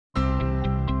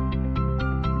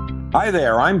Hi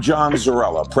there, I'm John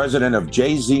Zarrella, president of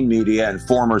JZ Media and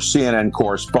former CNN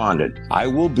correspondent. I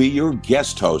will be your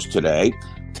guest host today.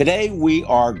 Today, we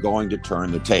are going to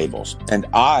turn the tables, and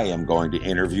I am going to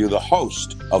interview the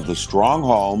host of the Strong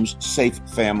Homes, Safe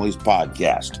Families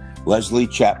podcast, Leslie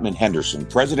Chapman Henderson,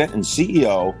 president and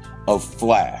CEO of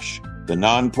FLASH, the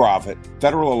nonprofit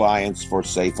Federal Alliance for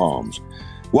Safe Homes.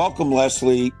 Welcome,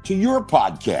 Leslie, to your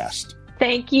podcast.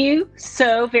 Thank you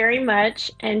so very much.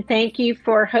 And thank you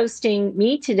for hosting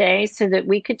me today so that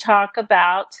we could talk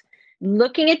about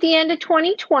looking at the end of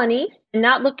 2020 and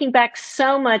not looking back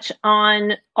so much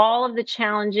on all of the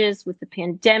challenges with the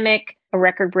pandemic, a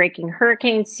record-breaking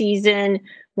hurricane season,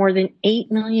 more than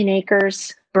 8 million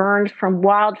acres burned from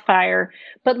wildfire,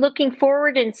 but looking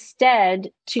forward instead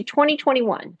to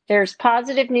 2021. There's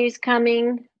positive news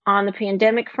coming on the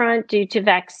pandemic front due to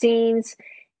vaccines.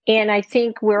 And I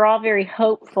think we're all very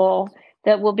hopeful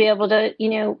that we'll be able to,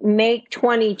 make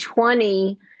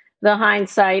 2020 the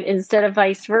hindsight instead of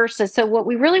vice versa. So what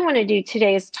we really want to do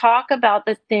today is talk about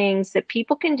the things that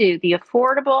people can do, the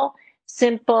affordable,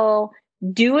 simple,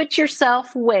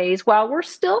 do-it-yourself ways while we're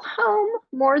still home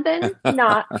more than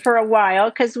not for a while,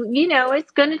 because,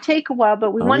 it's going to take a while,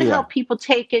 but we want to help people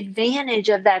take advantage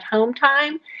of that home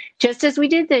time, just as we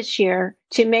did this year,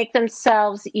 to make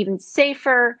themselves even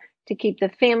safer, to keep the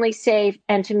family safe,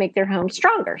 and to make their home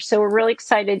stronger. So we're really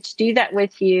excited to do that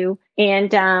with you.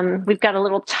 And we've got a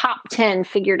little top 10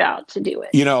 figured out to do it.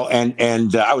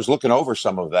 And I was looking over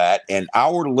some of that, and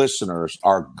our listeners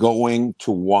are going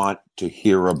to want to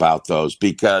hear about those,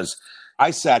 because I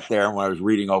sat there and when I was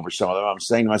reading over some of them, I'm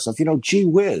saying to myself, gee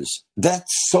whiz,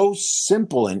 that's so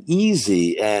simple and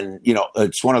easy. And,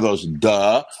 it's one of those,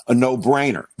 a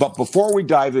no-brainer. But before we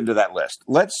dive into that list,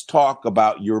 let's talk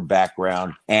about your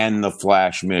background and the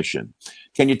FLASH mission.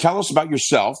 Can you tell us about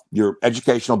yourself, your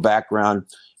educational background,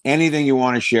 anything you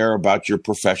want to share about your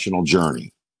professional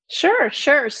journey? Sure.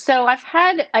 So I've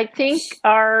had, I think,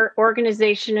 our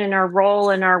organization and our role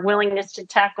and our willingness to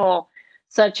tackle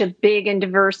such a big and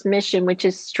diverse mission, which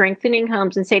is strengthening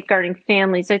homes and safeguarding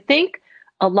families. I think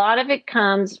a lot of it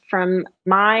comes from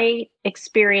my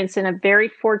experience, and I'm very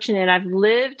fortunate. I've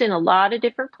lived in a lot of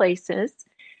different places,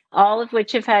 all of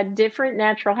which have had different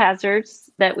natural hazards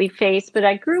that we face. But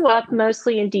I grew up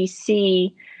mostly in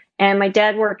DC, and my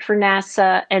dad worked for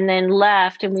NASA and then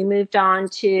left, and we moved on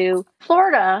to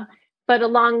Florida. But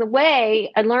along the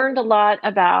way, I learned a lot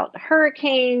about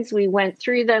hurricanes. We went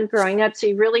through them growing up. So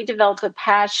you really developed a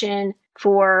passion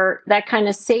for that kind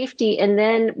of safety. And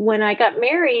then when I got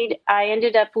married, I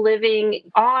ended up living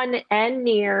on and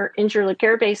near Incirlik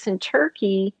Air Base in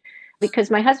Turkey because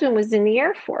my husband was in the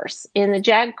Air Force, in the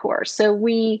JAG Corps. So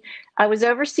I was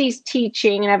overseas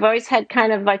teaching, and I've always had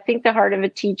kind of, I think, the heart of a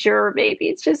teacher, or maybe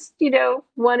it's just,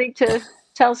 wanting to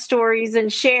tell stories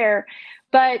and share.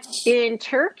 But in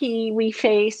Turkey, we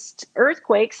faced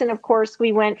earthquakes. And of course,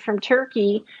 we went from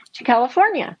Turkey to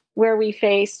California, where we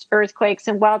faced earthquakes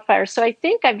and wildfires. So I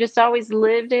think I've just always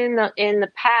lived in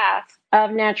the path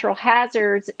of natural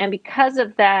hazards. And because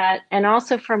of that, and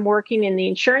also from working in the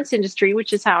insurance industry,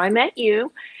 which is how I met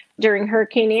you during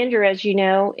Hurricane Andrew, as you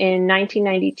know, in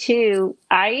 1992,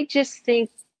 I just think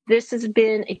this has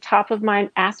been a top of mind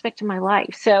aspect of my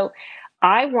life. So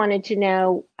I wanted to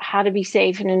know how to be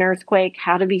safe in an earthquake,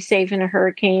 how to be safe in a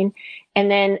hurricane.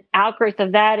 And then outgrowth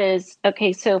of that is,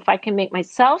 okay, so if I can make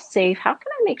myself safe, how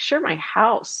can I make sure my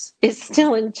house is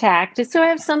still intact? And so I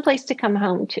have someplace to come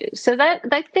home to. So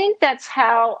I think that's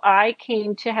how I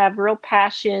came to have real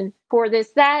passion for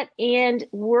this, and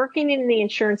working in the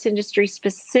insurance industry,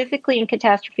 specifically in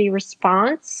catastrophe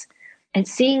response, and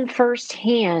seeing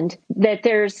firsthand that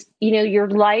there's, your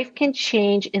life can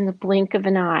change in the blink of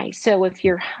an eye. So if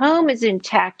your home is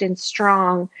intact and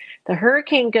strong, the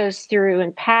hurricane goes through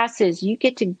and passes, you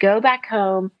get to go back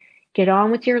home, get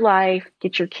on with your life,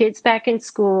 get your kids back in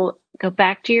school, go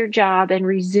back to your job, and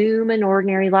resume an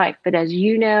ordinary life. But as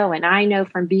you know, and I know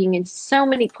from being in so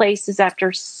many places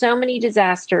after so many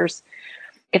disasters,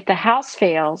 if the house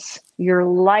fails, your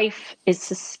life is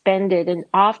suspended, and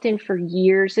often for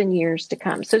years and years to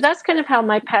come. So that's kind of how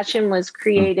my passion was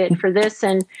created for this.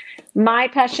 And my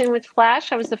passion with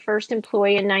FLASH, I was the first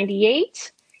employee in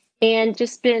 98, and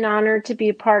just been honored to be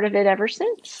a part of it ever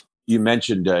since. You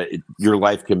mentioned your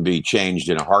life can be changed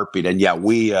in a heartbeat. And yeah,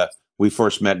 we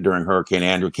first met during Hurricane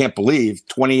Andrew. Can't believe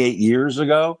 28 years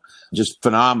ago. Just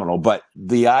phenomenal. But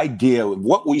the idea,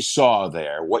 what we saw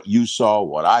there, what you saw,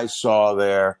 what I saw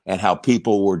there, and how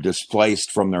people were displaced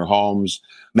from their homes.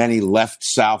 Many left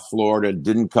South Florida,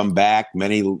 didn't come back.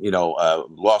 Many,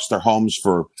 lost their homes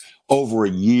for over a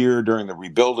year during the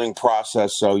rebuilding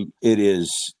process. So it is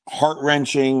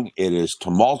heart-wrenching. It is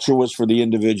tumultuous for the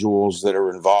individuals that are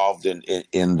involved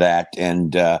in that.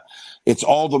 And it's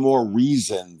all the more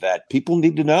reason that people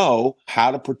need to know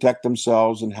how to protect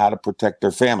themselves and how to protect their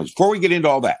families. Before we get into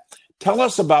all that, tell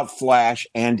us about Flash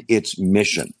and its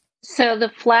mission. So the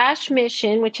Flash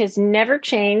mission, which has never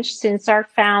changed since our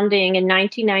founding in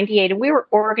 1998, and we were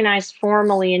organized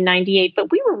formally in 98,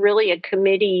 but we were really a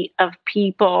committee of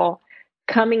people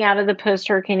coming out of the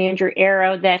post-Hurricane Andrew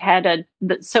era that had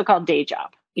the so-called day job.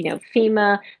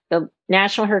 FEMA, the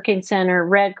National Hurricane Center,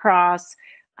 Red Cross,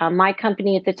 my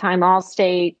company at the time,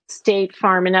 Allstate, State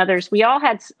Farm, and others. We all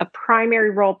had a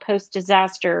primary role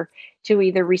post-disaster to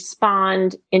either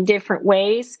respond in different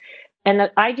ways. And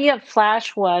the idea of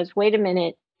Flash was, wait a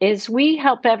minute, is we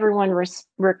help everyone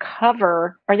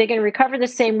recover. Are they going to recover the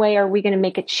same way? Or are we going to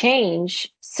make a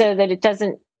change so that it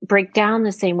doesn't break down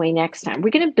the same way next time? Are we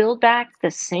going to build back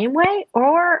the same way?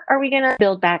 Or are we going to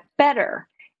build back better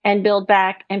and build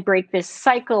back and break this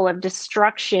cycle of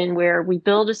destruction where we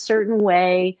build a certain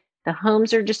way, the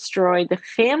homes are destroyed, the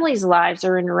families' lives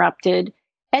are interrupted,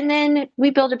 and then we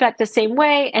build it back the same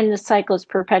way, and the cycle is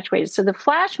perpetuated. So the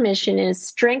Flash mission is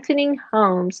strengthening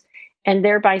homes and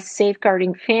thereby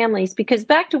safeguarding families. Because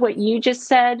back to what you just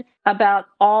said about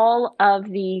all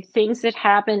of the things that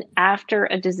happen after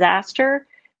a disaster,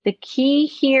 the key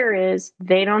here is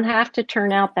they don't have to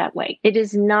turn out that way. It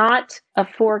is not a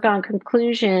foregone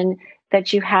conclusion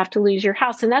that you have to lose your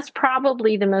house. And that's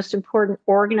probably the most important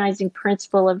organizing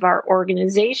principle of our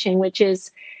organization, which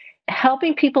is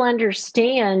helping people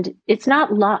understand it's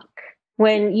not luck.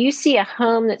 When you see a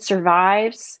home that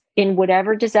survives in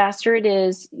whatever disaster it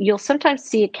is, you'll sometimes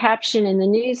see a caption in the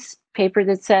newspaper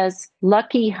that says,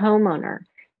 lucky homeowner.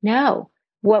 No,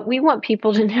 what we want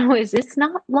people to know is it's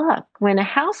not luck. When a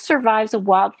house survives a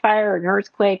wildfire, an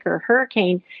earthquake, or a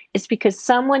hurricane, it's because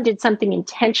someone did something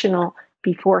intentional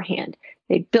beforehand.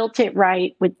 They built it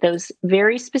right with those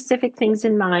very specific things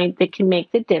in mind that can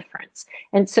make the difference.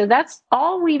 And so that's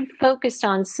all we've focused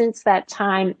on since that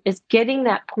time, is getting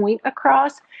that point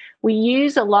across. We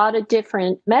use a lot of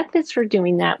different methods for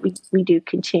doing that. We do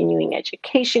continuing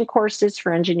education courses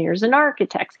for engineers and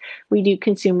architects. We do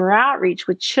consumer outreach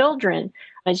with children.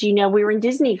 As you know, we were in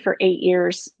Disney for 8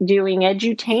 years doing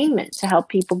edutainment to help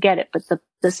people get it. But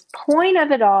this point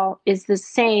of it all is the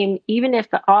same, even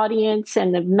if the audience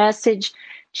and the message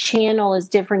channel is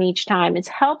different each time. It's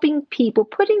helping people,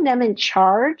 putting them in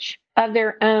charge of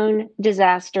their own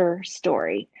disaster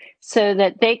story so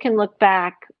that they can look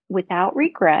back without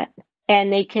regret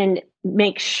and they can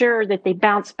make sure that they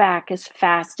bounce back as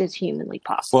fast as humanly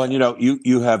possible. Well, and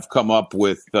you have come up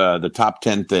with the top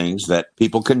 10 things that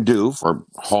people can do for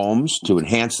homes to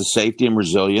enhance the safety and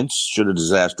resilience should a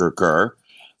disaster occur.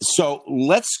 So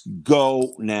let's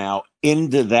go now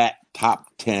into that top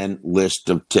 10 list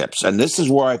of tips. And this is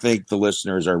where I think the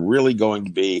listeners are really going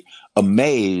to be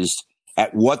amazed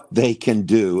at what they can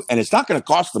do. And it's not going to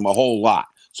cost them a whole lot.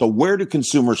 So where do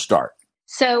consumers start?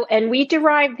 So, and we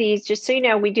derive these, just so you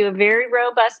know, we do a very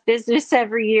robust business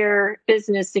every year,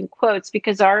 business in quotes,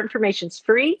 because our information's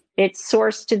free. It's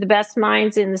sourced to the best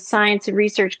minds in the science and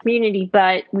research community,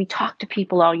 but we talk to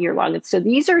people all year long. And so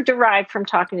these are derived from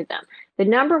talking to them. The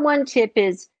number one tip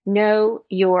is know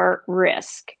your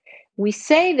risk. We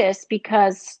say this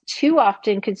because too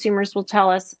often consumers will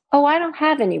tell us, oh, I don't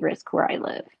have any risk where I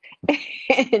live.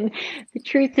 And the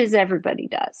truth is everybody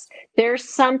does. There's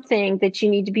something that you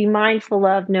need to be mindful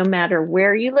of no matter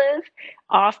where you live.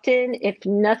 Often, if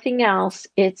nothing else,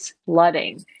 it's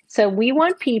flooding. So we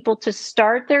want people to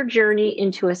start their journey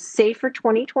into a safer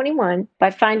 2021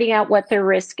 by finding out what their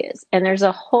risk is. And there's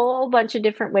a whole bunch of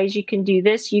different ways you can do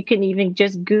this. You can even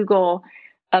just Google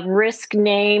a risk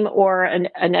name or an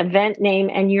event name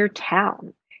and your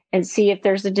town and see if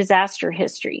there's a disaster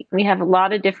history. We have a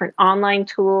lot of different online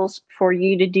tools for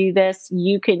you to do this.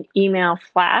 You can email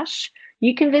Flash.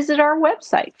 You can visit our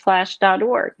website,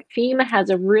 flash.org. FEMA has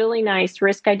a really nice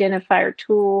risk identifier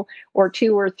tool or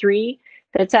 2 or 3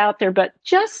 that's out there, but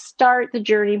just start the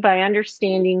journey by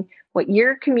understanding what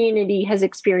your community has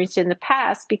experienced in the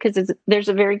past, because there's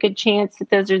a very good chance that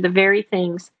those are the very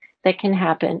things that can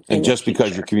happen. And just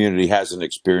because your community hasn't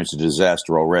experienced a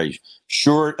disaster already,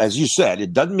 sure, as you said,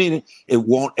 it doesn't mean it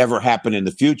won't ever happen in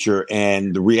the future.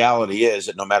 And the reality is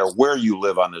that no matter where you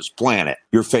live on this planet,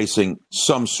 you're facing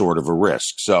some sort of a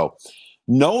risk. So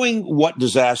knowing what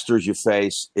disasters you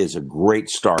face is a great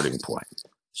starting point.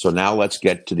 So now let's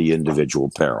get to the individual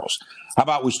perils. How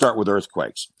about we start with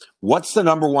earthquakes? What's the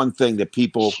number one thing that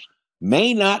people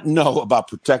may not know about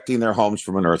protecting their homes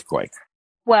from an earthquake?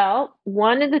 Well,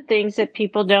 one of the things that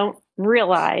people don't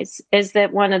realize is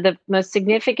that one of the most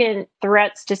significant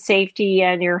threats to safety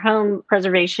and your home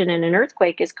preservation in an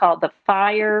earthquake is called the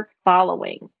fire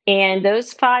following. And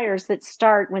those fires that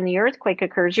start when the earthquake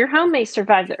occurs, your home may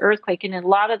survive the earthquake. And in a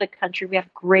lot of the country, we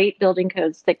have great building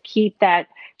codes that keep that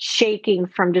shaking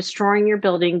from destroying your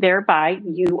building. Thereby,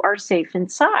 you are safe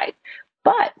inside.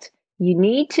 But you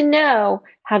need to know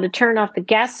how to turn off the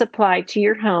gas supply to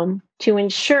your home to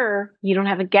ensure you don't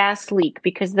have a gas leak,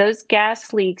 because those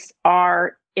gas leaks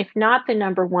are, if not the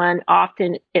number one,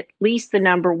 often at least the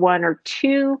number one or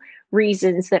two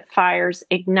reasons that fires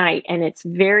ignite. And it's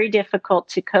very difficult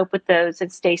to cope with those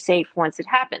and stay safe once it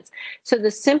happens. So the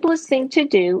simplest thing to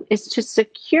do is to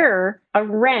secure a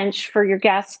wrench for your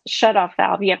gas shutoff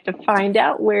valve. You have to find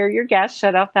out where your gas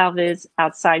shutoff valve is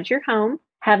outside your home,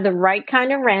 have the right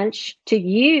kind of wrench to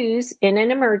use in an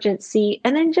emergency,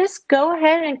 and then just go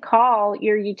ahead and call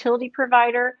your utility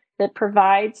provider that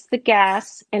provides the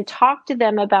gas and talk to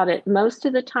them about it. Most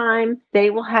of the time,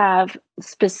 they will have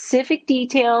specific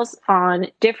details on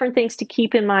different things to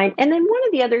keep in mind. And then one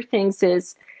of the other things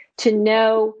is to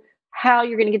know how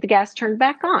you're going to get the gas turned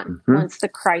back on once the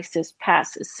crisis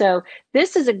passes. So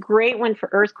this is a great one for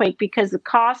earthquake because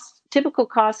the typical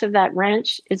cost of that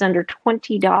wrench is under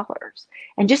 $20.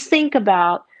 And just think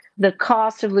about the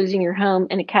cost of losing your home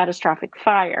in a catastrophic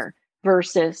fire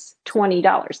versus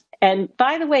 $20. And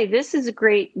by the way, this is a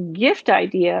great gift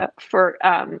idea for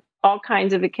all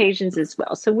kinds of occasions as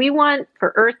well. So we want,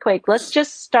 for earthquake, let's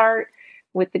just start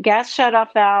with the gas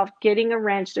shutoff valve, getting a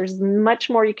wrench. There's much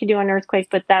more you can do on earthquake,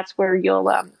 but that's where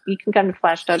you can come to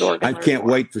flash.org. I can't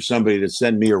wait for somebody to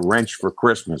send me a wrench for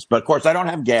Christmas. But of course, I don't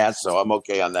have gas, so I'm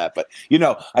okay on that. But,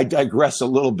 I digress a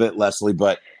little bit, Leslie.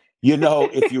 But,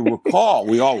 if you recall,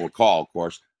 we all recall, of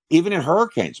course, even in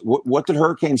hurricanes, what did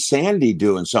Hurricane Sandy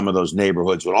do in some of those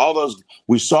neighborhoods when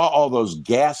we saw all those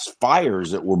gas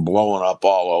fires that were blowing up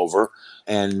all over?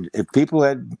 And if people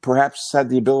had perhaps had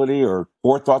the ability or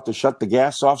forethought to shut the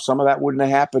gas off, some of that wouldn't have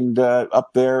happened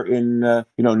up there in,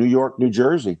 New York, New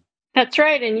Jersey. That's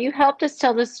right. And you helped us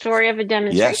tell the story of a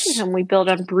demonstration home we built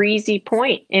on Breezy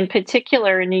Point, in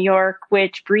particular in New York,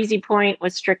 which Breezy Point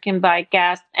was stricken by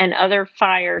gas and other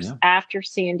fires after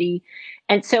Sandy.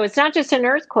 And so it's not just an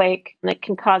earthquake that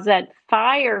can cause that.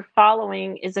 Fire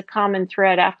following is a common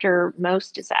thread after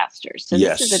most disasters. So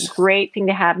this is a great thing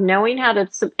to have, knowing how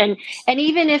to, and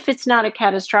even if it's not a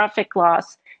catastrophic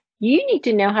loss, you need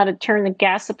to know how to turn the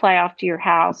gas supply off to your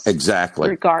house. Exactly.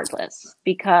 Regardless,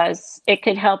 because it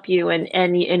could help you. And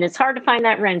it's hard to find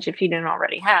that wrench if you don't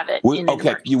already have it.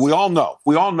 We all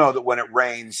know that when it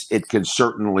rains, it can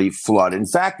certainly flood. In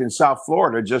fact, in South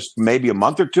Florida, just maybe a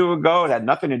month or two ago, it had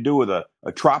nothing to do with a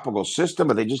tropical system,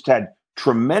 but they just had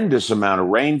tremendous amount of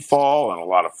rainfall and a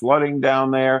lot of flooding down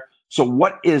there. So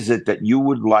what is it that you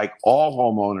would like all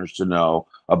homeowners to know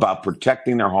about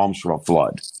protecting their homes from a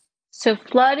flood? So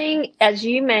flooding, as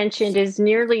you mentioned, is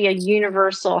nearly a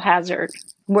universal hazard.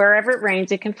 Wherever it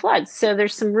rains, it can flood. So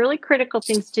there's some really critical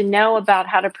things to know about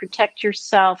how to protect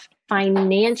yourself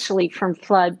financially from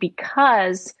flood,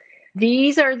 because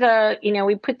these are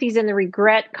we put these in the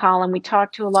regret column. We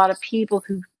talk to a lot of people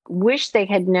who wish they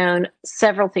had known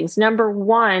several things. Number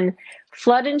one,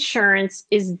 flood insurance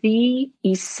is the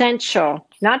essential,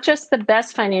 not just the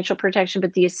best financial protection,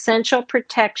 but the essential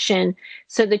protection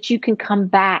so that you can come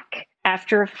back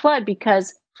after a flood,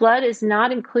 because flood is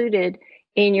not included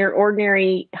in your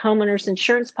ordinary homeowner's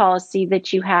insurance policy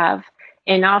that you have,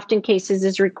 and often cases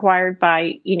is required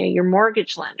by, your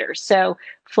mortgage lender. So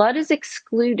flood is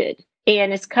excluded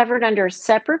and it's covered under a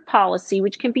separate policy,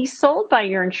 which can be sold by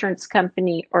your insurance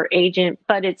company or agent,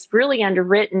 but it's really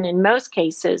underwritten in most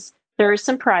cases. There is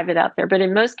some private out there, but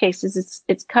in most cases,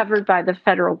 it's covered by the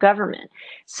federal government.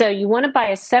 So you want to buy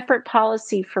a separate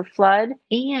policy for flood,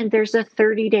 and there's a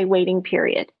 30-day waiting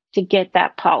period to get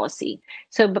that policy.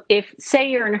 So if, say,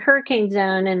 you're in a hurricane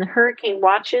zone and the hurricane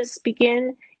watches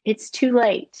begin, it's too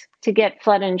late to get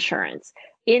flood insurance.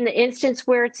 In the instance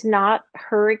where it's not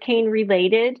hurricane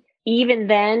related, even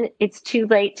then, it's too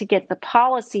late to get the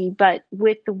policy. But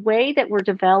with the way that we're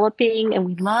developing, and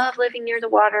we love living near the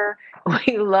water,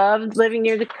 we love living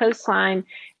near the coastline,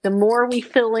 the more we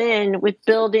fill in with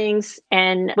buildings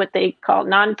and what they call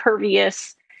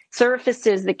non-pervious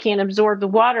surfaces that can't absorb the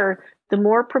water, the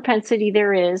more propensity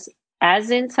there is,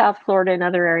 as in South Florida and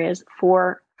other areas,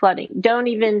 for flooding.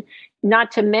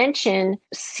 Not to mention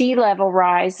sea level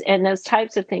rise and those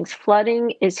types of things.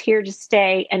 Flooding is here to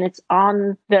stay, and it's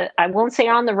I won't say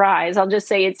on the rise, I'll just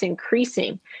say it's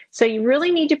increasing. So you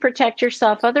really need to protect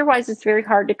yourself. Otherwise, it's very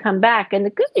hard to come back. And the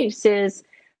good news is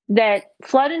that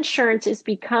flood insurance is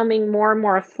becoming more and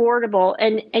more affordable,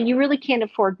 and you really can't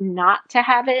afford not to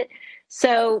have it.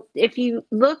 So if you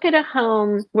look at a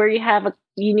home where you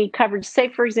need coverage, say,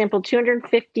 for example,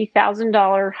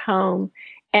 $250,000 home,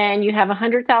 and you have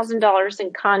 $100,000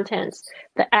 in contents,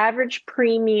 the average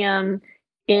premium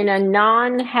in a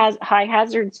non-high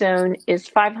hazard zone is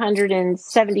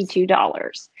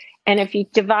 $572. And if you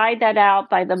divide that out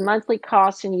by the monthly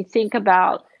cost and you think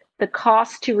about the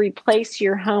cost to replace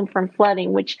your home from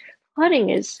flooding, which flooding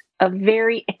is a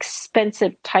very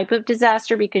expensive type of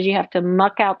disaster because you have to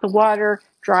muck out the water,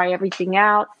 dry everything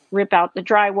out, rip out the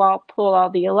drywall, pull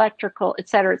all the electrical, et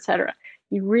cetera, et cetera.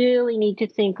 You really need to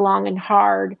think long and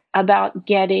hard about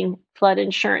getting flood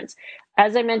insurance.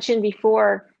 As I mentioned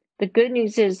before, the good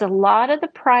news is a lot of the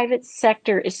private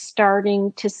sector is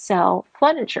starting to sell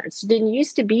flood insurance. It didn't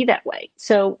used to be that way.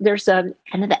 So there's kind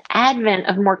of the advent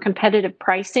of more competitive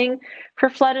pricing for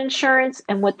flood insurance.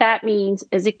 And what that means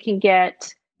is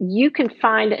you can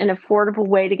find an affordable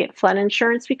way to get flood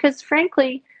insurance because,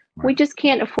 frankly, we just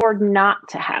can't afford not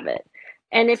to have it.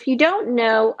 And if you don't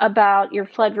know about your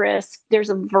flood risk, there's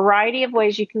a variety of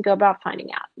ways you can go about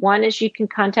finding out. One is you can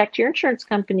contact your insurance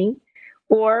company,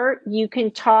 or you can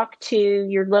talk to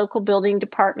your local building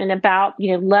department about,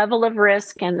 level of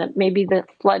risk and maybe the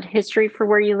flood history for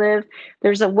where you live.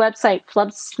 There's a website,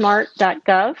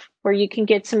 floodsmart.gov, where you can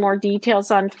get some more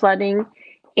details on flooding.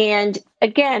 And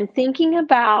again, thinking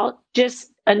about just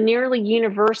a nearly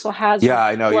universal hazard. Yeah,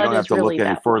 I know. You don't have to look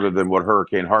any further than what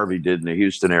Hurricane Harvey did in the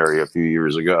Houston area a few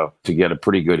years ago to get a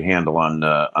pretty good handle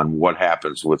on what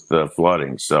happens with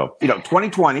flooding. So,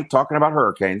 2020, talking about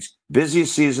hurricanes,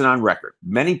 busiest season on record.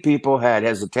 Many people had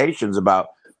hesitations about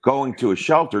going to a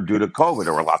shelter due to COVID.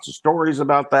 There were lots of stories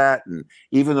about that. And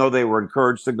even though they were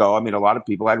encouraged to go, a lot of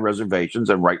people had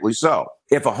reservations, and rightly so.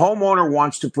 If a homeowner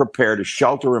wants to prepare to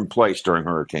shelter in place during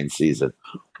hurricane season,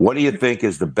 what do you think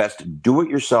is the best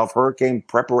do-it-yourself hurricane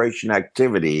preparation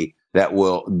activity that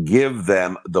will give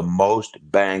them the most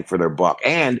bang for their buck?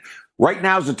 And right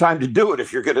now is the time to do it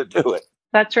if you're going to do it.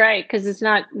 That's right, because it's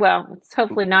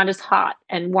hopefully not as hot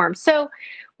and warm. So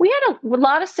we had a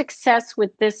lot of success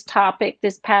with this topic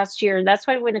this past year. And that's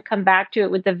why I want to come back to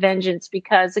it with a vengeance,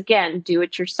 because, again, do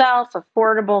it yourself,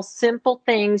 affordable, simple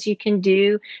things you can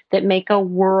do that make a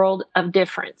world of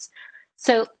difference.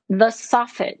 So the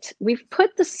soffit, we've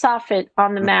put the soffit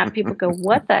on the map. People go,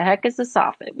 what the heck is the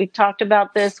soffit? We've talked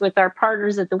about this with our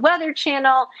partners at the Weather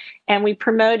Channel, and we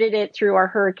promoted it through our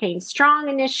Hurricane Strong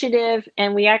initiative.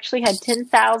 And we actually had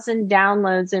 10,000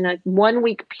 downloads in a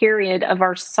 1-week period of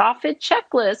our soffit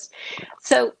checklist.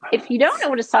 So if you don't know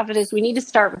what a soffit is, we need to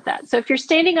start with that. So if you're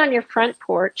standing on your front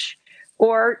porch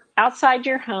or outside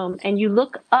your home and you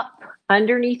look up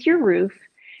underneath your roof,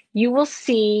 you will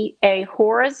see a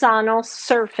horizontal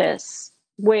surface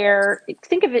where,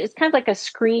 think of it as kind of like a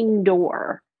screen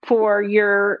door for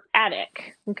your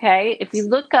attic, okay? If you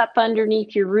look up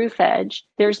underneath your roof edge,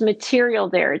 there's material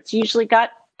there. It's usually got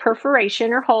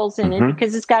perforation or holes in it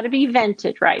because it's got to be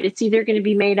vented, right? It's either going to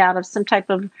be made out of some type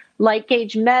of light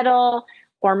gauge metal,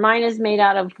 or mine is made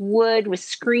out of wood with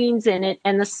screens in it.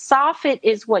 And the soffit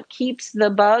is what keeps the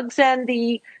bugs and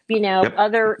the,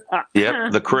 other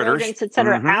the critters, rodents, et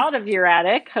cetera, out of your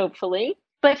attic, hopefully.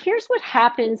 But here's what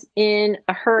happens in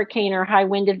a hurricane or high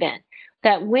wind event.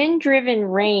 That wind-driven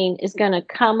rain is going to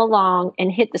come along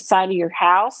and hit the side of your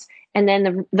house. And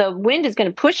then the wind is going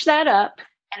to push that up,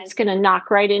 and it's going to knock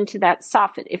right into that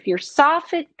soffit. If your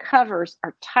soffit covers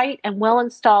are tight and well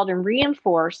installed and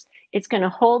reinforced, it's going to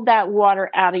hold that water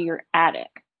out of your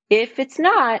attic. If it's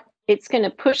not, it's going to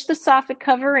push the soffit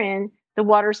cover in. The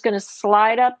water's going to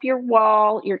slide up your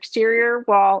wall, your exterior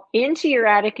wall, into your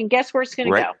attic. And guess where it's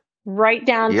going to go? Right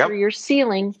down through your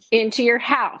ceiling into your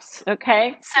house.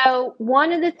 Okay. So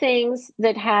one of the things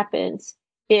that happens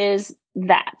is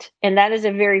that, and that is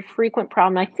a very frequent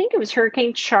problem. I think it was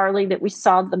Hurricane Charlie that we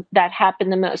saw that happen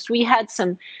the most. We had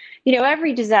some,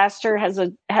 every disaster has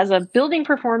a building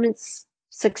performance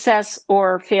success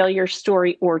or failure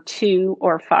story or 2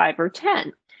 or 5 or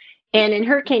 10. And in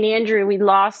Hurricane Andrew, we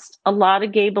lost a lot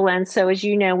of gable ends. So as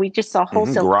you know, we just saw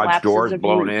wholesale garage doors of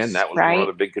blown roofs, in. That was right? one of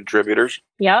the big contributors.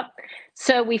 Yep.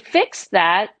 So we fixed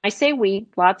that. I say we,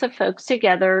 lots of folks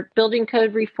together, building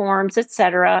code reforms, et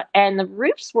cetera. And the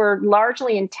roofs were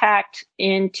largely intact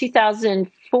in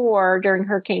 2004 during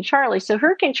Hurricane Charlie. So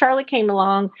Hurricane Charlie came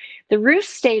along, the roof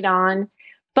stayed on,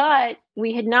 but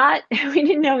we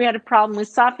didn't know we had a problem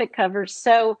with soffit covers.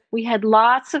 So we had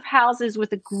lots of houses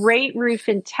with a great roof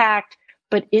intact,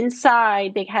 but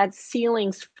inside they had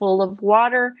ceilings full of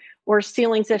water or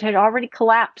ceilings that had already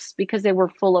collapsed because they were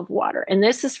full of water. And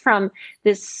this is from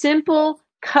this simple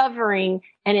covering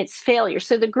and its failure.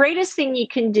 So the greatest thing you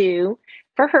can do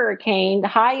for hurricane, the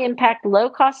high impact, low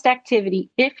cost activity,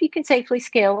 if you can safely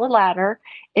scale a ladder,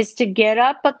 is to get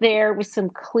up there with some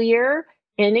clear,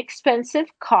 inexpensive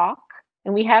caulk.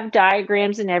 And we have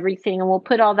diagrams and everything, and we'll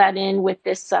put all that in with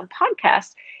this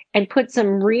podcast and put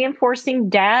some reinforcing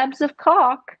dabs of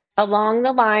caulk along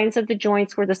the lines of the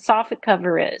joints where the soffit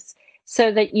cover is,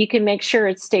 so that you can make sure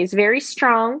it stays very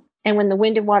strong. And when the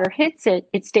wind and water hits it,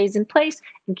 it stays in place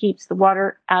and keeps the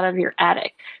water out of your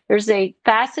attic. There's a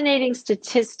fascinating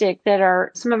statistic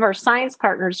that some of our science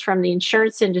partners from the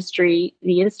insurance industry,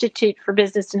 the Institute for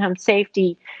Business and Home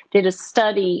Safety, did a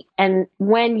study. And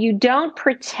when you don't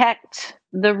protect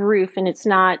the roof and it's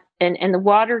not, and the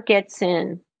water gets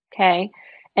in, okay,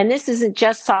 and this isn't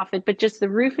just soffit, but just the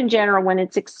roof in general, when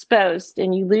it's exposed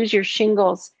and you lose your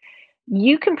shingles,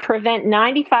 you can prevent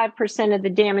 95% of the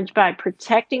damage by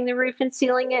protecting the roof and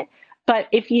sealing it. But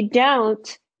if you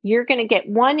don't, you're going to get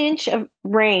 1 inch of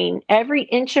rain. Every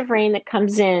inch of rain that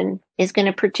comes in is going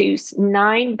to produce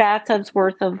 9 bathtubs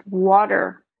worth of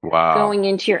water going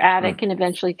into your attic and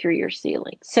eventually through your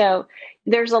ceiling. So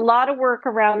there's a lot of work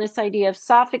around this idea of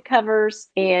soffit covers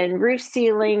and roof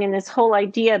sealing and this whole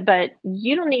idea, but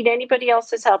you don't need anybody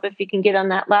else's help if you can get on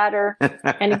that ladder.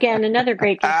 And again, another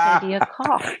great case idea of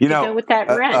caulk to go with that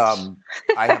wrench.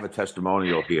 I have a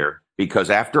testimonial here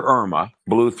because after Irma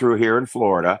blew through here in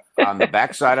Florida, on the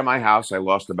back side of my house, I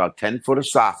lost about 10 foot of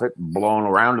soffit blown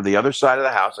around to the other side of the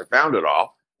house. I found it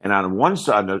all. And on one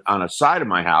side, on a side of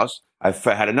my house, I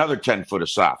had another 10 foot of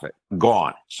soffit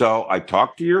gone. So I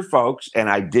talked to your folks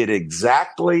and I did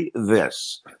exactly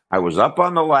this. I was up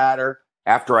on the ladder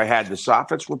after I had the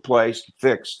soffits replaced,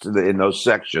 fixed in those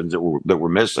sections that were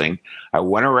missing. I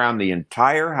went around the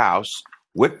entire house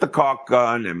with the caulk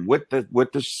gun and with the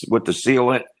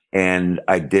sealant, and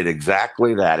I did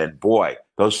exactly that. And boy,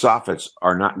 those soffits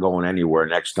are not going anywhere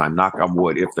next time. Knock on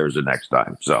wood, if there's a next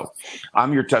time. So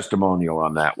I'm your testimonial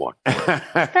on that one.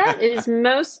 That is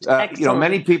most excellent.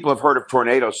 Many people have heard of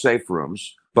tornado safe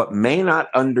rooms, but may not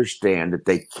understand that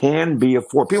they can be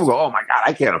affordable. People go, oh my God,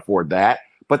 I can't afford that.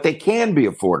 But they can be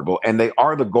affordable, and they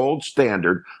are the gold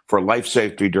standard for life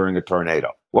safety during a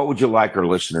tornado. What would you like our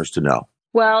listeners to know?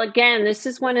 Well, again, this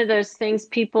is one of those things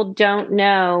people don't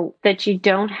know, that you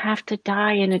don't have to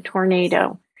die in a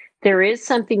tornado. There is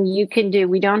something you can do.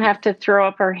 We don't have to throw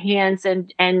up our hands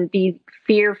and be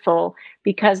fearful,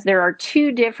 because there are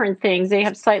 2 different things. They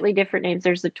have slightly different names.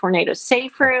 There's the tornado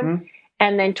safe room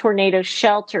and then tornado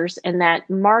shelters, and that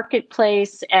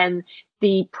marketplace and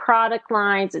the product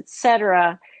lines, et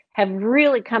cetera, have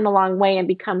really come a long way and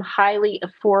become highly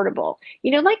affordable.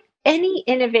 Like any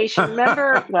innovation,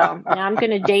 remember, well, now I'm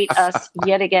going to date us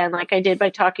yet again, like I did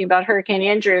by talking about Hurricane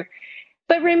Andrew.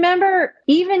 But remember,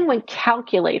 even when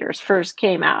calculators first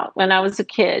came out when I was a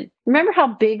kid, remember how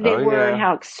big they were and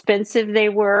how expensive they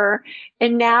were?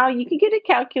 And now you can get a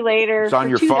calculator for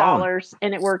 $2 phone,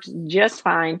 and it works just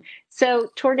fine. So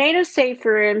tornado safe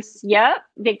rooms,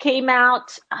 they came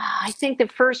out. I think the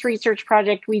first research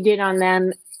project we did on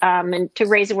them and to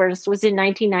raise awareness was in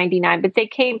 1999, but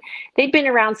they'd been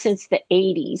around since the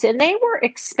 80s, and they were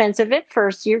expensive at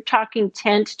first. You're talking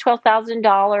 $10,000 to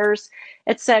 $12,000,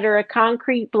 et cetera,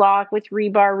 concrete block with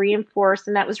rebar reinforced,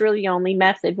 and that was really the only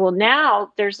method. Well,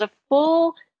 now there's a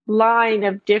full line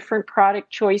of different product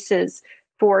choices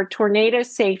for tornado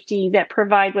safety that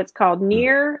provide what's called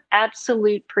near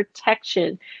absolute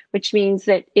protection, which means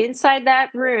that inside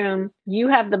that room, you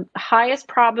have the highest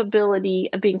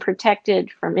probability of being protected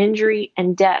from injury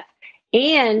and death.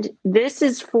 And this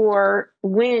is for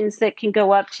winds that can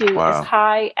go up to as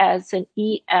high as an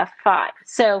EF5.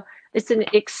 So it's an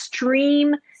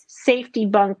extreme safety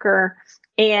bunker.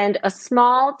 And a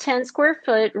small 10 square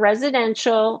foot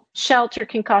residential shelter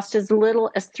can cost as little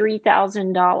as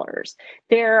 $3,000.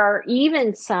 There are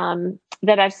even some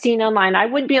that I've seen online. I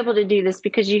wouldn't be able to do this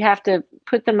because you have to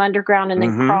put them underground and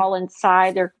then crawl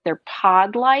inside. They're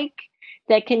pod-like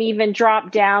that can even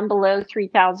drop down below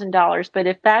 $3,000. But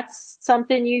if that's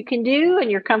something you can do and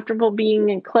you're comfortable being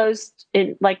enclosed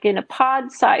in a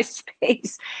pod-sized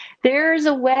space, there's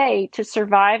a way to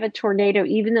survive a tornado,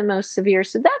 even the most severe.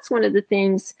 So that's one of the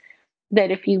things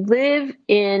that if you live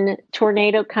in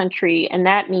tornado country, and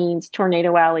that means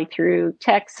Tornado Alley through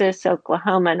Texas,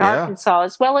 Oklahoma, and Arkansas,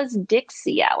 as well as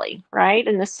Dixie Alley, right?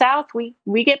 In the South,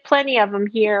 we get plenty of them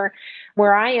here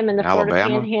where I am in the Florida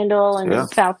Panhandle and in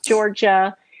South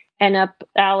Georgia and up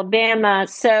Alabama.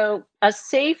 So a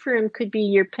safe room could be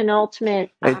your penultimate.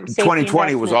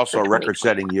 2020 was also a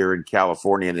record-setting year in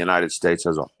California and the United States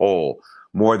as a whole.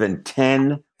 More than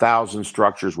 10,000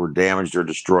 structures were damaged or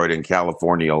destroyed in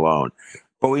California alone.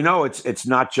 But we know it's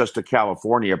not just a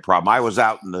California problem. I was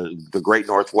out in the great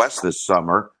Northwest this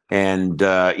summer, And,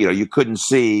 you couldn't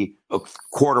see a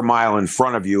quarter mile in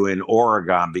front of you in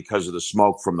Oregon because of the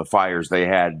smoke from the fires they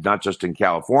had, not just in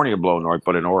California blow north,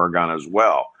 but in Oregon as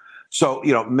well. So,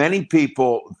 many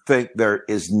people think there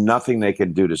is nothing they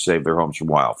can do to save their homes from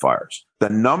wildfires. The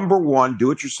number one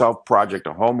do-it-yourself project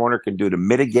a homeowner can do to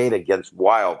mitigate against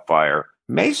wildfire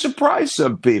may surprise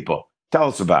some people. Tell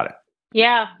us about it.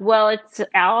 Yeah, well, it's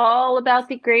all about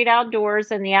the great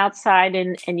outdoors and the outside,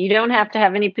 and you don't have to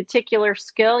have any particular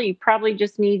skill. You probably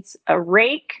just need a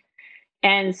rake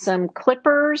and some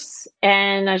clippers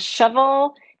and a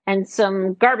shovel and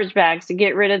some garbage bags to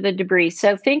get rid of the debris.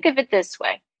 So think of it this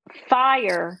way.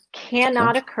 Fire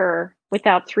cannot occur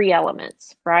without three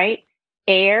elements, right?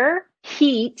 Air,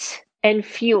 heat, and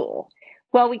fuel.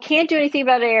 Well, we can't do anything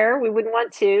about air. We wouldn't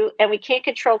want to, and we can't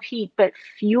control heat, but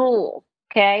fuel,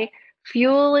 okay?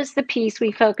 Fuel is the piece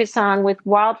we focus on with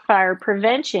wildfire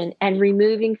prevention and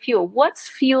removing fuel. What's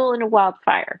fuel in a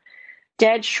wildfire?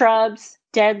 Dead shrubs,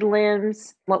 dead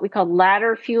limbs, what we call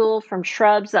ladder fuel from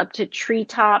shrubs up to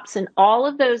treetops, and all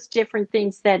of those different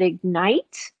things that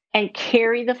ignite and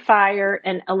carry the fire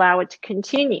and allow it to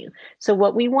continue. So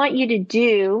what we want you to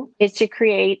do is to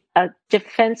create a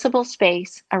defensible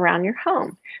space around your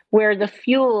home where the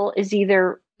fuel is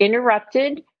either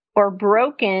interrupted or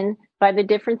broken by the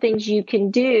different things you can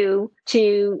do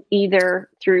to either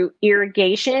through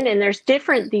irrigation. And there's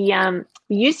different,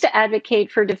 we used to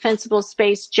advocate for defensible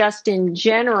space just in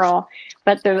general,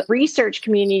 but the research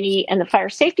community and the fire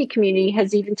safety community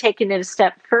has even taken it a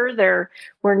step further,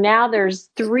 where now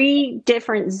there's 3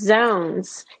 different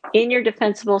zones in your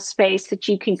defensible space that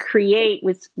you can create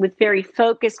with very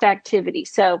focused activity.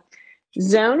 So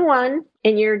zone 1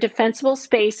 in your defensible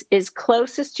space is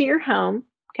closest to your home.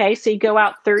 Okay, so you go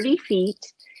out 30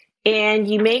 feet and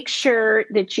you make sure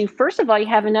that you, first of all, you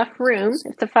have enough room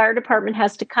if the fire department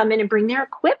has to come in and bring their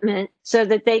equipment so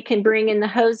that they can bring in the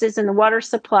hoses and the water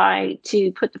supply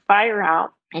to put the fire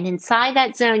out. And inside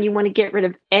that zone, you want to get rid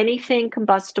of anything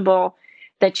combustible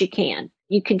that you can.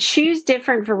 You can choose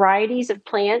different varieties of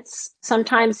plants.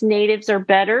 Sometimes natives are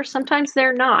better, sometimes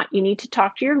they're not. You need to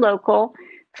talk to your local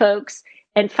folks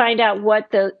and find out what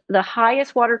the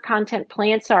highest water content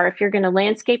plants are if you're going to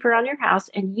landscape around your house,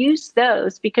 and use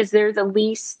those because they're the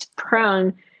least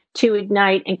prone to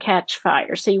ignite and catch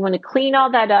fire. So you want to clean all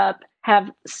that up,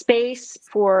 have space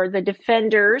for the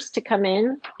defenders to come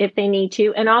in if they need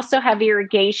to, and also have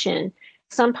irrigation.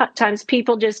 Sometimes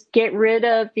people just get rid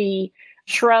of the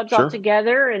shrubs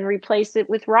altogether and replace it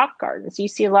with rock gardens. You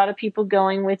see a lot of people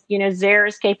going with,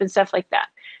 xeriscape and stuff like that.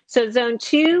 So zone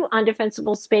 2 on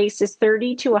defensible space is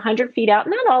 30 to 100 feet out.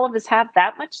 Not all of us have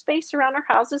that much space around our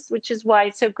houses, which is why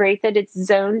it's so great that it's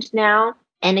zoned now.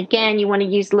 And again, you want to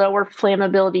use lower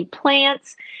flammability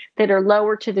plants that are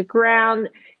lower to the ground.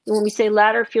 When we say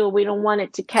ladder fuel, we don't want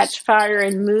it to catch fire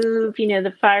and move,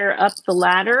 the fire up the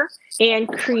ladder. And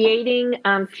creating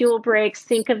fuel breaks,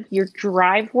 think of your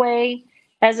driveway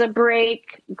as a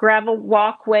break, gravel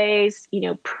walkways,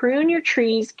 prune your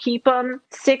trees, keep them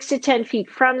 6 to 10 feet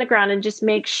from the ground, and just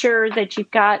make sure that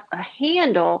you've got a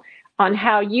handle on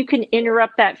how you can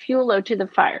interrupt that fuel load to the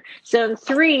fire. Zone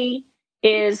 3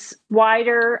 is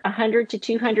wider, 100 to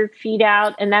 200 feet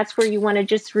out, and that's where you want to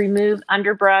just remove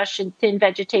underbrush and thin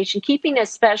vegetation, keeping a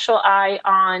special eye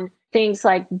on things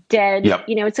like dead,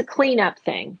 it's a cleanup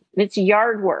thing. It's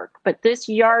yard work, but this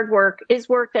yard work is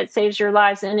work that saves your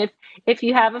lives. And if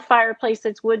you have a fireplace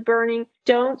that's wood burning,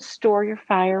 don't store your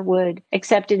firewood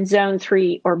except in zone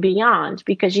 3 or beyond,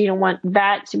 because you don't want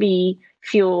that to be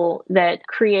fuel that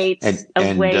creates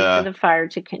a way for the fire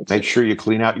to continue. Make sure you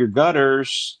clean out your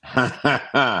gutters.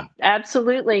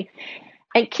 Absolutely.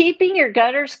 And keeping your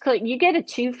gutters clean, you get a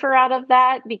twofer out of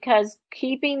that, because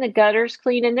keeping the gutters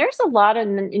clean, and there's a lot of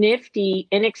nifty,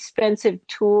 inexpensive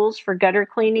tools for gutter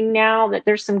cleaning now. That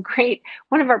there's some great,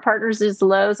 one of our partners is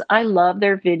Lowe's. I love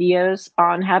their videos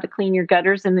on how to clean your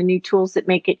gutters and the new tools that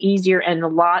make it easier and a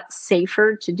lot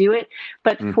safer to do it.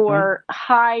 But for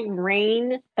high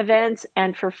rain events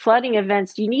and for flooding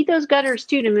events, you need those gutters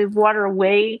too to move water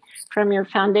away from your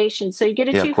foundation. So you get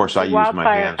a twofer. Of course, I use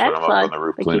my hands when I'm up on the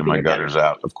roof cleaning my gutters out.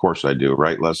 Of course I do,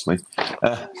 right, Leslie?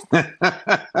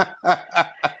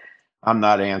 I'm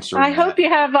not answering. I hope you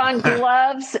have on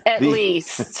gloves at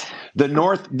least. The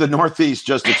Northeast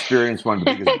just experienced one of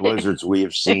the biggest blizzards we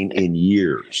have seen in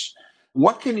years.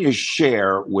 What can you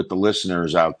share with the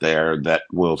listeners out there that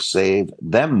will save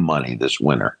them money this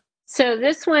winter? So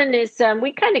this one is,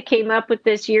 we kind of came up with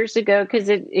this years ago because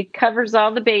it covers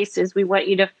all the bases. We want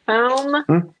you to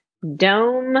foam,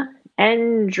 dome,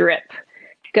 and drip.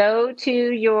 Go to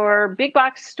your big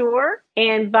box store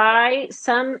and buy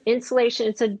some insulation.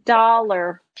 It's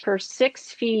 $1 for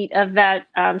 6 feet of that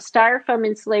styrofoam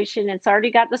insulation. It's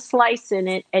already got the slice in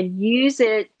it, and use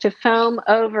it to foam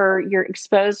over your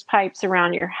exposed pipes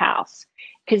around your house.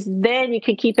 Because then you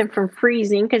can keep them from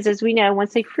freezing. Because as we know,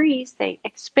 once they freeze, they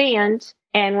expand.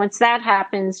 And once that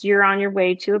happens, you're on your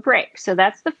way to a break. So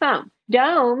that's the foam.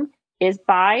 Dome is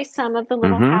buy some of the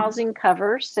little housing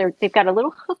covers. They've got a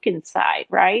little hook inside,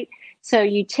 right? So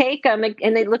you take them,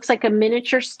 and it looks like a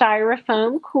miniature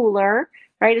styrofoam cooler,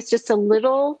 right? It's just a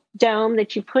little dome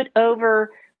that you put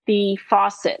over the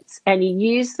faucets, and you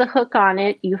use the hook on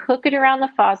it. You hook it around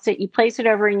the faucet, you place it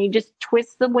over, and you just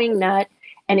twist the wing nut,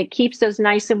 and it keeps those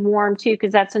nice and warm too,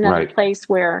 because that's another place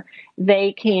where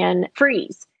they can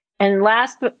freeze. And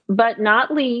last but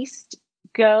not least,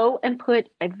 go and put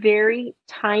a very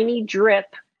tiny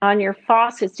drip on your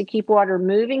faucets to keep water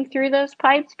moving through those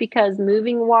pipes, because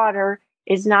moving water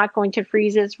is not going to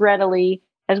freeze as readily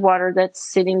as water that's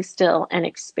sitting still and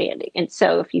expanding. And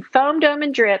so if you foam, dome,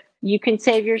 and drip, you can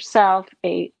save yourself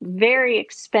a very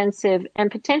expensive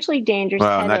and potentially dangerous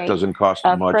headache. Well, that doesn't cost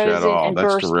much at all.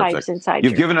 That's terrific.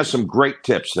 You've given us some great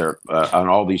tips there on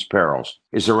all these perils.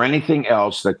 Is there anything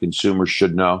else that consumers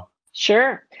should know?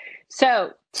 Sure.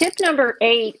 So tip number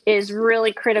 8 is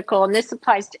really critical, and this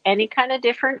applies to any kind of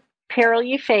different peril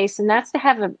you face, and that's to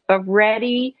have a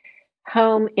ready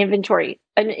home inventory.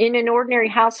 In an ordinary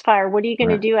house fire, what are you going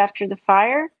to do after the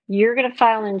fire? You're going to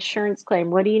file an insurance claim.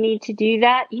 What do you need to do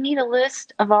that? You need a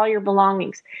list of all your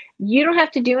belongings. You don't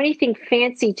have to do anything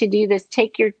fancy to do this.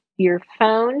 Take your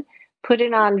phone, put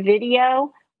it on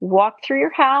video, walk through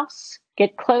your house,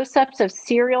 get close-ups of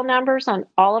serial numbers on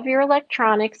all of your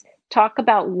electronics, talk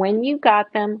about when you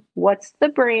got them, what's the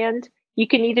brand. You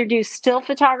can either do still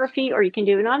photography or you can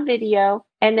do it on video,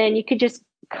 and then you could just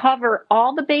cover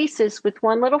all the bases with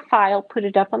one little file, put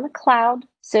it up on the cloud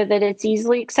so that it's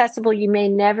easily accessible. You may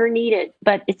never need it,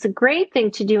 but it's a great thing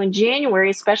to do in January,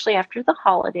 especially after the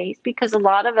holidays, because a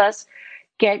lot of us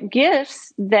get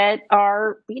gifts that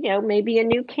are, maybe a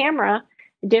new camera,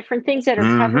 different things that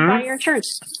are covered by your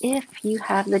insurance, if you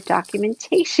have the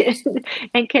documentation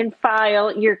and can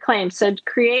file your claim. So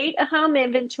create a home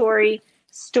inventory,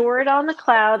 store it on the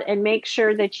cloud, and make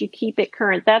sure that you keep it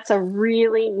current. That's a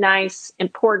really nice,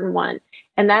 important one.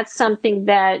 And that's something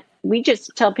that we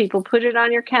just tell people, put it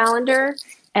on your calendar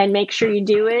and make sure you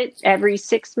do it every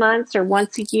 6 months or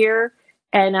once a year,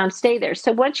 and stay there.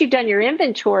 So once you've done your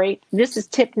inventory, this is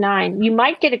tip 9. You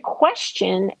might get a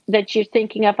question that you're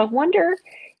thinking of. I wonder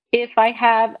if I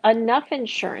have enough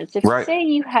insurance. If say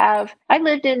you have, I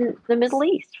lived in the Middle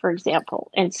East, for example.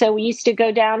 And so we used to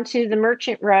go down to the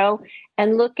merchant row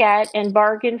and look at and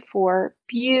bargain for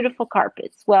beautiful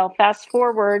carpets. Well, fast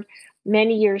forward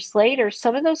many years later,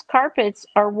 some of those carpets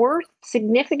are worth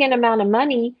significant amount of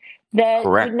money that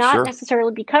would not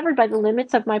necessarily be covered by the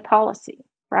limits of my policy,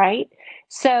 right?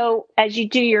 So as you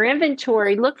do your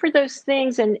inventory, look for those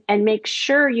things and make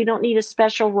sure you don't need a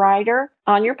special rider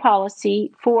on your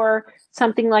policy for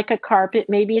something like a carpet.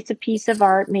 Maybe it's a piece of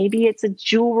art. Maybe it's a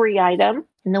jewelry item.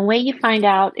 And the way you find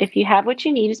out if you have what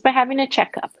you need is by having a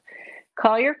checkup.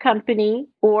 Call your company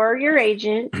or your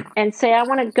agent and say, I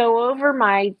want to go over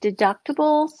my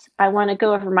deductibles. I want to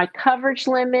go over my coverage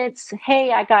limits.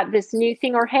 Hey, I got this new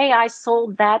thing, or hey, I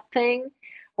sold that thing,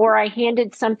 or I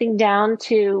handed something down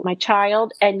to my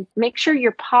child, and make sure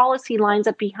your policy lines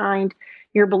up behind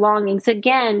your belongings.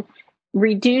 Again,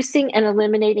 reducing and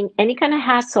eliminating any kind of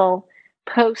hassle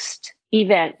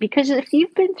post-event. Because if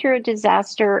you've been through a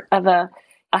disaster of a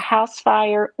house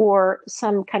fire or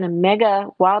some kind of mega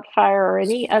wildfire or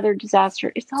any other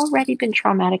disaster, it's already been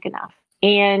traumatic enough.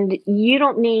 And you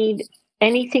don't need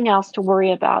anything else to worry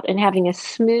about. And having a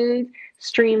smooth,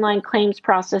 streamlined claims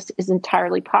process is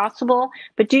entirely possible.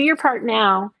 But do your part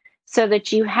now so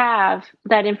that you have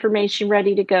that information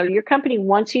ready to go. Your company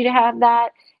wants you to have that,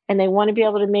 and they want to be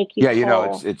able to make you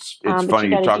whole. It's funny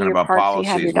you're talking about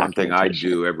policies. One thing I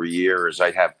do every year is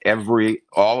I have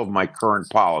all of my current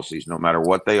policies, no matter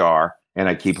what they are, and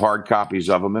I keep hard copies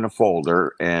of them in a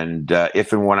folder. And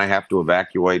if and when I have to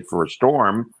evacuate for a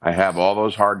storm, I have all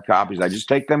those hard copies. I just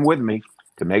take them with me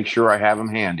to make sure I have them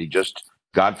handy, just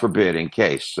God forbid, in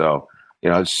case. So,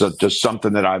 it's just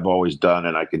something that I've always done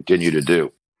and I continue to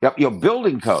do. Yep,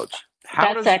 building codes.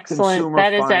 How does the consumer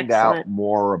find out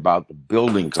more about the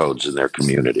building codes in their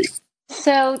community?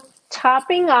 So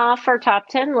topping off our top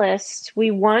 10 list, we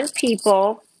want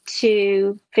people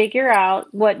to figure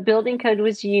out what building code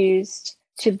was used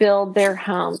to build their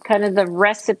home, kind of the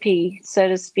recipe, so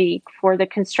to speak, for the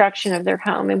construction of their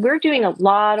home. And we're doing a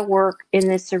lot of work in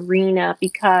this arena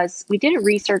because we did a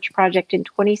research project in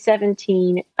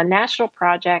 2017, a national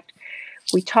project.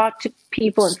 We talked to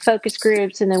people in focus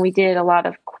groups, and then we did a lot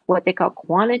of what they call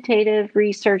quantitative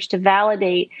research to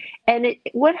validate. And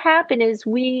what happened is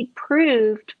we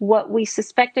proved what we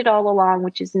suspected all along,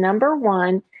 which is number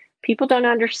one, people don't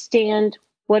understand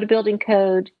what a building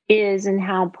code is and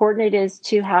how important it is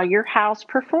to how your house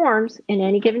performs in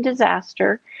any given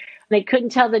disaster. They couldn't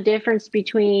tell the difference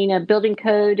between a building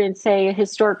code and, say, a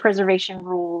historic preservation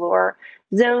rule or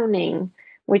zoning,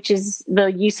 which is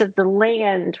the use of the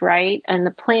land, right, and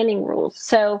the planning rules.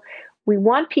 So we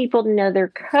want people to know their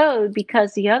code,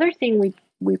 because the other thing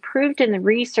we proved in the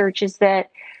research is that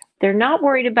they're not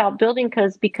worried about building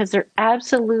codes because they're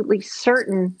absolutely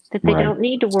certain that they don't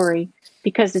need to worry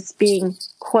because it's being,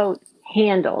 quote,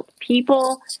 handled.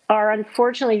 People are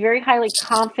unfortunately very highly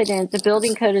confident the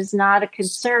building code is not a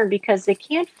concern because they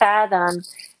can't fathom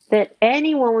that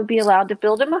anyone would be allowed to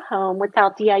build them a home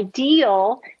without the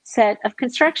ideal set of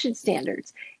construction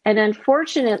standards. And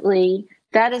unfortunately,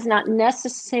 that is not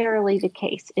necessarily the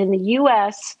case. In the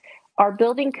U.S., our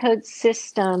building code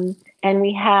system, and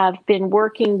we have been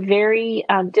working very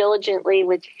diligently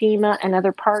with FEMA and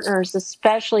other partners,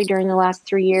 especially during the last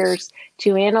 3 years,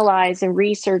 to analyze and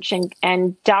research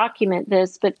and document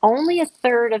this, but only a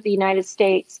third of the United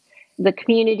States, the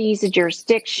communities, the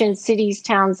jurisdictions, cities,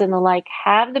 towns, and the like,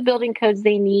 have the building codes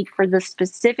they need for the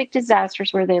specific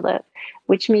disasters where they live,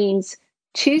 which means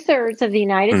 2/3 of the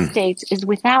United States is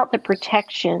without the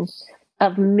protection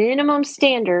of minimum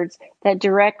standards that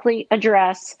directly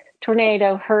address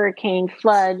tornado, hurricane,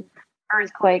 flood,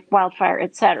 earthquake, wildfire,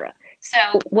 etc.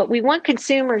 So what we want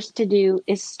consumers to do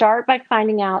is start by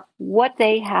finding out what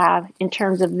they have in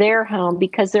terms of their home,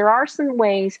 because there are some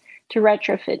ways to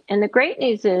retrofit. And the great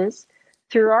news is,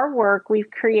 through our work,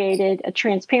 we've created a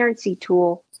transparency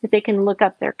tool that they can look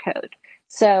up their code.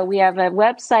 So we have a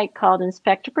website called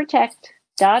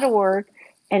inspecttoprotect.org,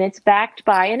 and it's backed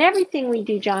by, and everything we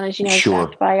do, John, as you know, is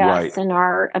backed by us and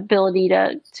our ability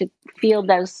to field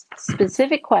those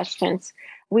specific questions.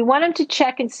 We want them to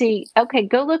check and see, okay,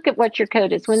 go look at what your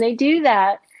code is. When they do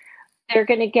that, they're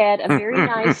going to get a very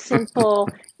nice, simple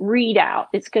readout.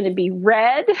 It's going to be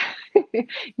red,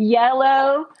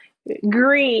 yellow,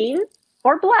 green,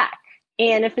 or black.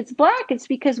 And if it's black, it's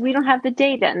because we don't have the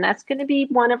data. And that's going to be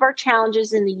one of our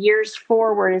challenges in the years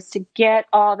forward, is to get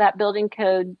all that building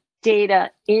code data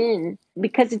in,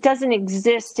 because it doesn't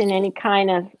exist in any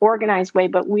kind of organized way,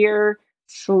 but we're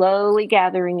slowly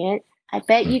gathering it. I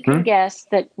bet you can guess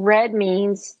that red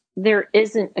means there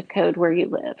isn't a code where you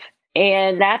live.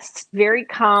 And that's very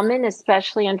common,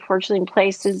 especially, unfortunately, in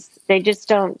places they just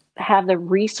don't have the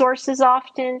resources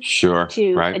often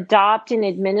to adopt and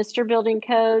administer building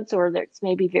codes, or it's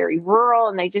maybe very rural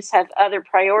and they just have other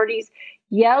priorities.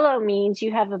 Yellow means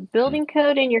you have a building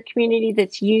code in your community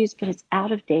that's used, but it's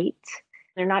out of date.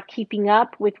 They're not keeping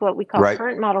up with what we call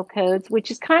current model codes,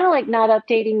 which is kind of like not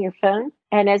updating your phone.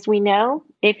 And as we know,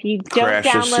 if you don't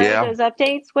download those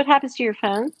updates, what happens to your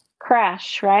phone?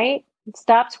 Crash, right? It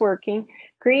stops working.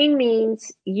 Green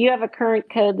means you have a current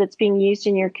code that's being used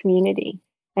in your community.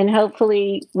 And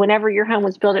hopefully, whenever your home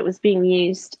was built, it was being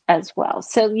used as well.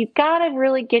 So you've got to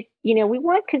really get, we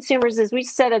want consumers, as we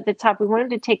said at the top, we want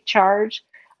them to take charge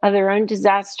of their own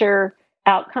disaster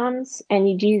outcomes. And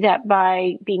you do that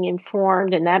by being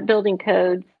informed. And that building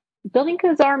codes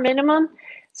are minimum.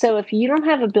 So if you don't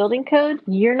have a building code,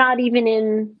 you're not even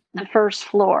in the first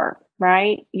floor,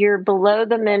 right? You're below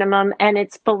the minimum and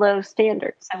it's below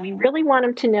standards. And we really want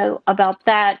them to know about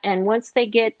that. And once they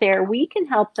get there, we can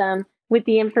help them with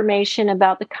the information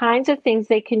about the kinds of things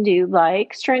they can do,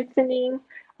 like strengthening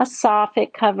a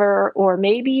soffit cover, or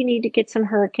maybe you need to get some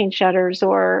hurricane shutters,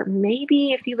 or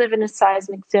maybe if you live in a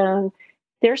seismic zone,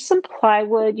 there's some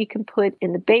plywood you can put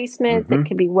in the basement that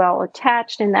can be well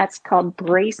attached, and that's called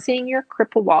bracing your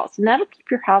cripple walls. And that'll keep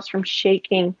your house from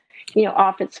shaking,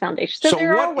 off its foundation. So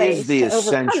there are ways to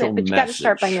overcome it, but you got to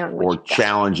start by knowing what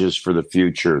challenges for the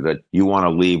future that you want to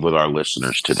leave with our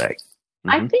listeners today?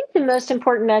 I think the most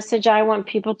important message I want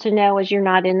people to know is you're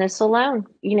not in this alone.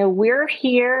 We're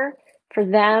here for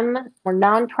them. We're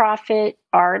nonprofit.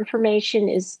 Our information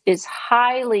is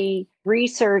highly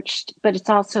researched, but it's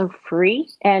also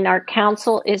free. And our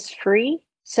counsel is free.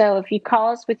 So if you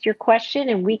call us with your question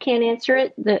and we can't answer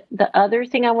it, the other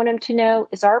thing I want them to know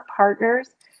is our partners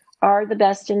are the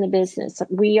best in the business.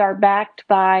 We are backed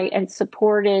by and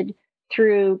supported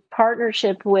through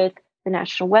partnership with the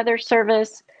National Weather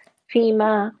Service,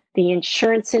 FEMA, the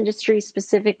insurance industry,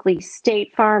 specifically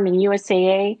State Farm and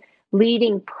USAA,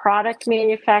 leading product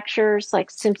manufacturers like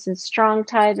Simpson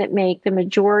Strong-Tie that make the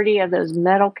majority of those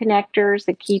metal connectors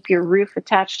that keep your roof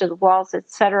attached to the walls, et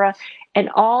cetera. And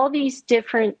all these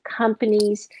different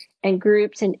companies and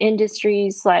groups and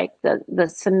industries like the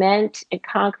cement and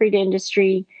concrete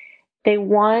industry They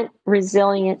want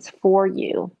resilience for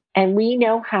you, and we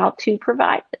know how to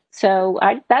provide it. So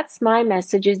that's my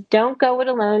message is don't go it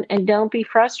alone and don't be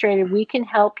frustrated. We can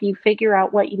help you figure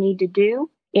out what you need to do.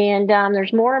 And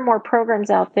there's more and more programs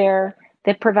out there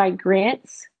that provide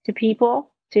grants to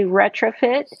people to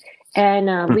retrofit.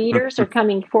 And leaders are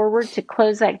coming forward to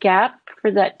close that gap for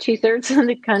that 2/3 of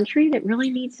the country that really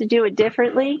needs to do it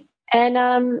differently. And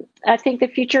I think the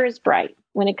future is bright.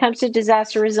 When it comes to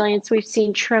disaster resilience, we've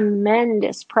seen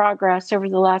tremendous progress over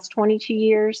the last 22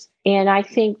 years. And I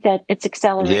think that it's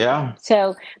accelerating. Yeah.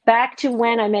 So back to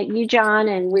when I met you, John,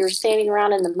 and we were standing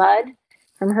around in the mud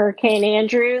from Hurricane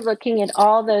Andrew, looking at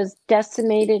all those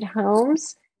decimated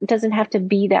homes. It doesn't have to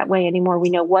be that way anymore. We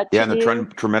know what to do. And the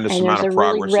tremendous and amount of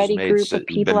progress really group of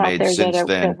people been out made there since that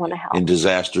then want to help. in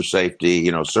disaster safety.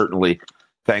 You know, certainly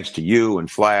thanks to you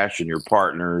and Flash and your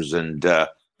partners. And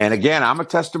again, I'm a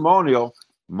testimonial.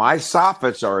 My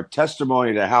soffits are a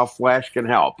testimony to how Flash can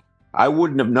help. I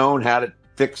wouldn't have known how to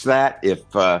fix that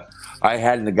if I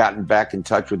hadn't gotten back in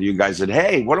touch with you guys and said,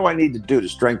 hey, what do I need to do to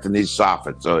strengthen these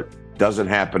soffits so it doesn't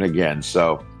happen again?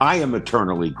 So I am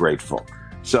eternally grateful.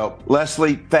 So,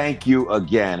 Leslie, thank you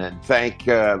again. And thank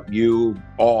you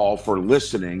all for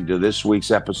listening to this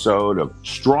week's episode of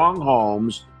Strong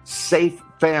Homes, Safe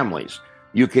Families.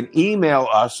 You can email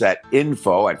us at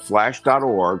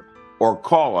info@flash.org or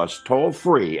call us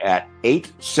toll-free at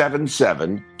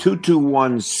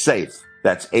 877-221-SAFE.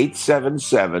 That's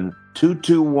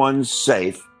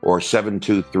 877-221-SAFE or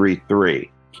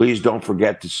 7233. Please don't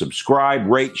forget to subscribe,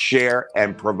 rate, share,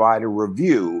 and provide a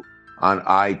review on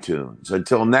iTunes.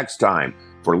 Until next time,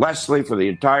 for Leslie, for the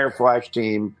entire Flash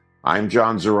team, I'm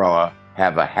John Zarrella.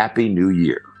 Have a happy new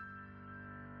year.